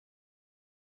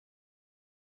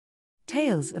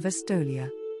Tales of Estolia.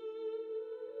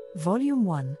 Volume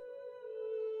 1.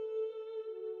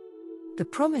 The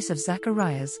Promise of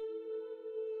Zacharias.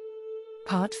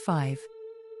 Part 5.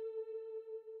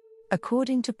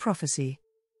 According to Prophecy.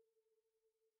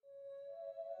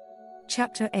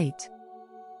 Chapter 8.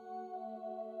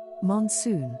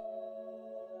 Monsoon.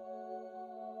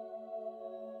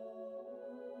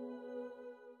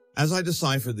 As I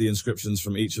deciphered the inscriptions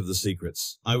from each of the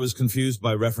secrets, I was confused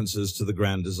by references to the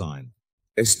grand design.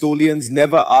 Estolians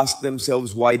never ask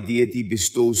themselves why deity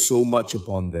bestows so much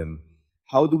upon them.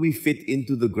 How do we fit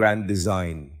into the grand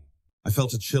design? I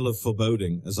felt a chill of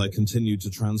foreboding as I continued to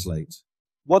translate.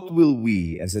 What will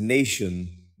we, as a nation,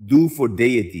 do for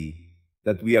deity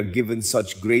that we are given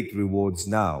such great rewards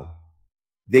now?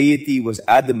 Deity was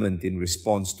adamant in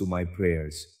response to my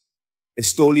prayers.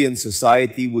 Estolian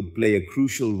society would play a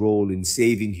crucial role in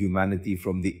saving humanity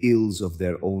from the ills of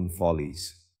their own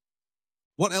follies.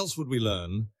 What else would we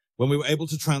learn when we were able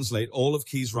to translate all of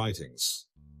Key's writings?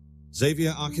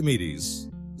 Xavier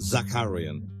Archimedes,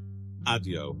 Zacharian,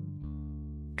 Adio.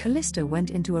 Callista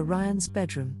went into Orion's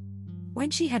bedroom.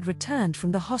 When she had returned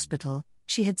from the hospital,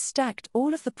 she had stacked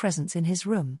all of the presents in his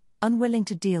room, unwilling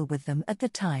to deal with them at the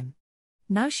time.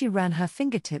 Now she ran her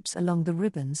fingertips along the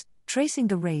ribbons, tracing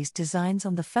the raised designs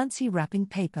on the fancy wrapping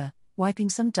paper, wiping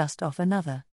some dust off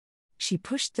another. She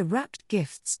pushed the wrapped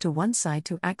gifts to one side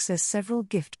to access several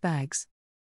gift bags.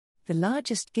 The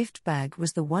largest gift bag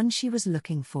was the one she was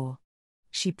looking for.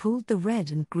 She pulled the red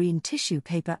and green tissue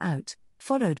paper out,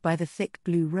 followed by the thick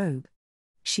blue robe.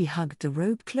 She hugged the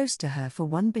robe close to her for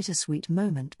one bittersweet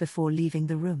moment before leaving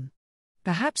the room.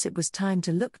 Perhaps it was time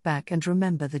to look back and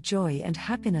remember the joy and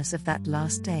happiness of that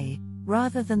last day,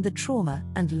 rather than the trauma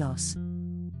and loss.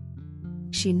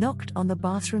 She knocked on the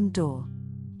bathroom door.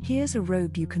 "Here's a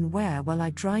robe you can wear while I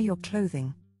dry your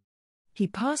clothing." He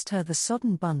passed her the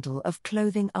sodden bundle of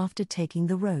clothing after taking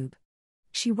the robe.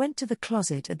 She went to the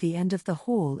closet at the end of the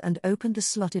hall and opened the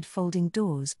slotted folding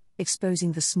doors,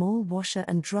 exposing the small washer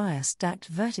and dryer stacked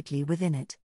vertically within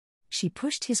it. She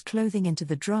pushed his clothing into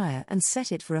the dryer and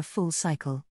set it for a full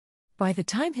cycle. By the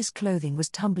time his clothing was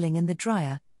tumbling in the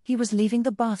dryer, he was leaving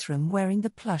the bathroom wearing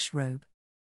the plush robe.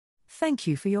 "Thank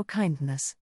you for your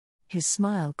kindness." His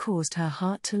smile caused her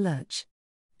heart to lurch.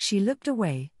 She looked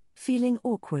away, feeling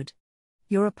awkward.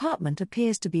 "Your apartment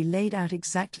appears to be laid out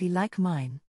exactly like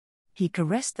mine." He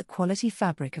caressed the quality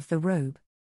fabric of the robe.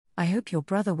 "I hope your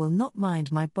brother will not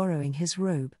mind my borrowing his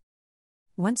robe."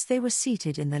 Once they were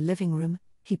seated in the living room,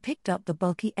 he picked up the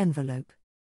bulky envelope.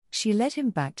 She led him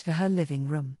back to her living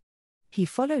room. He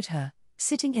followed her,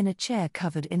 sitting in a chair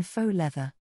covered in faux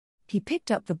leather. He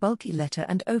picked up the bulky letter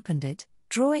and opened it,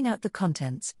 drawing out the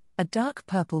contents, a dark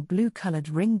purple-blue colored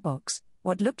ring box,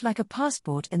 what looked like a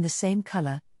passport in the same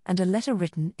color, and a letter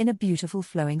written in a beautiful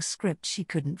flowing script she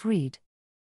couldn't read.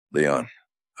 "Leon,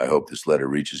 I hope this letter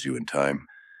reaches you in time.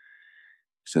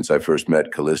 Since I first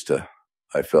met Callista,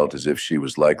 I felt as if she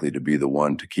was likely to be the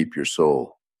one to keep your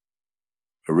soul.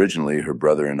 Originally, her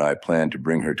brother and I planned to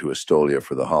bring her to Estolia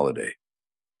for the holiday,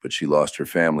 but she lost her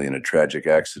family in a tragic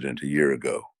accident a year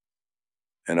ago,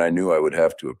 and I knew I would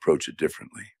have to approach it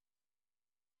differently.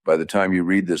 By the time you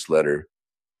read this letter,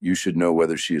 you should know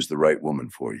whether she is the right woman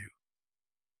for you.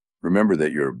 Remember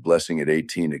that your blessing at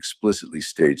 18 explicitly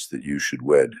states that you should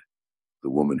wed the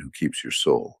woman who keeps your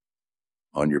soul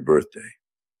on your birthday.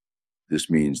 This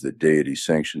means that deity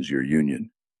sanctions your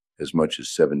union as much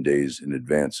as 7 days in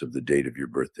advance of the date of your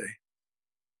birthday.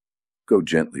 Go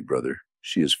gently, brother.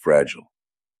 She is fragile.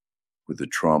 With the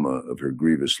trauma of her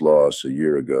grievous loss a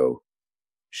year ago,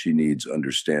 she needs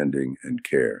understanding and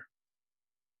care.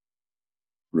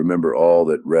 Remember all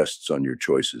that rests on your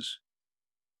choices.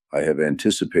 I have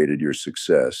anticipated your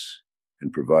success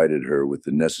and provided her with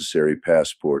the necessary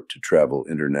passport to travel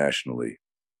internationally.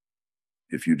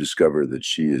 If you discover that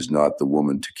she is not the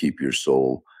woman to keep your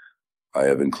soul, I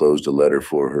have enclosed a letter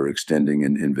for her extending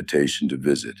an invitation to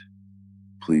visit.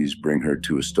 Please bring her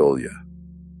to Estolia.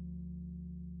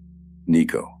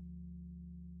 Nico."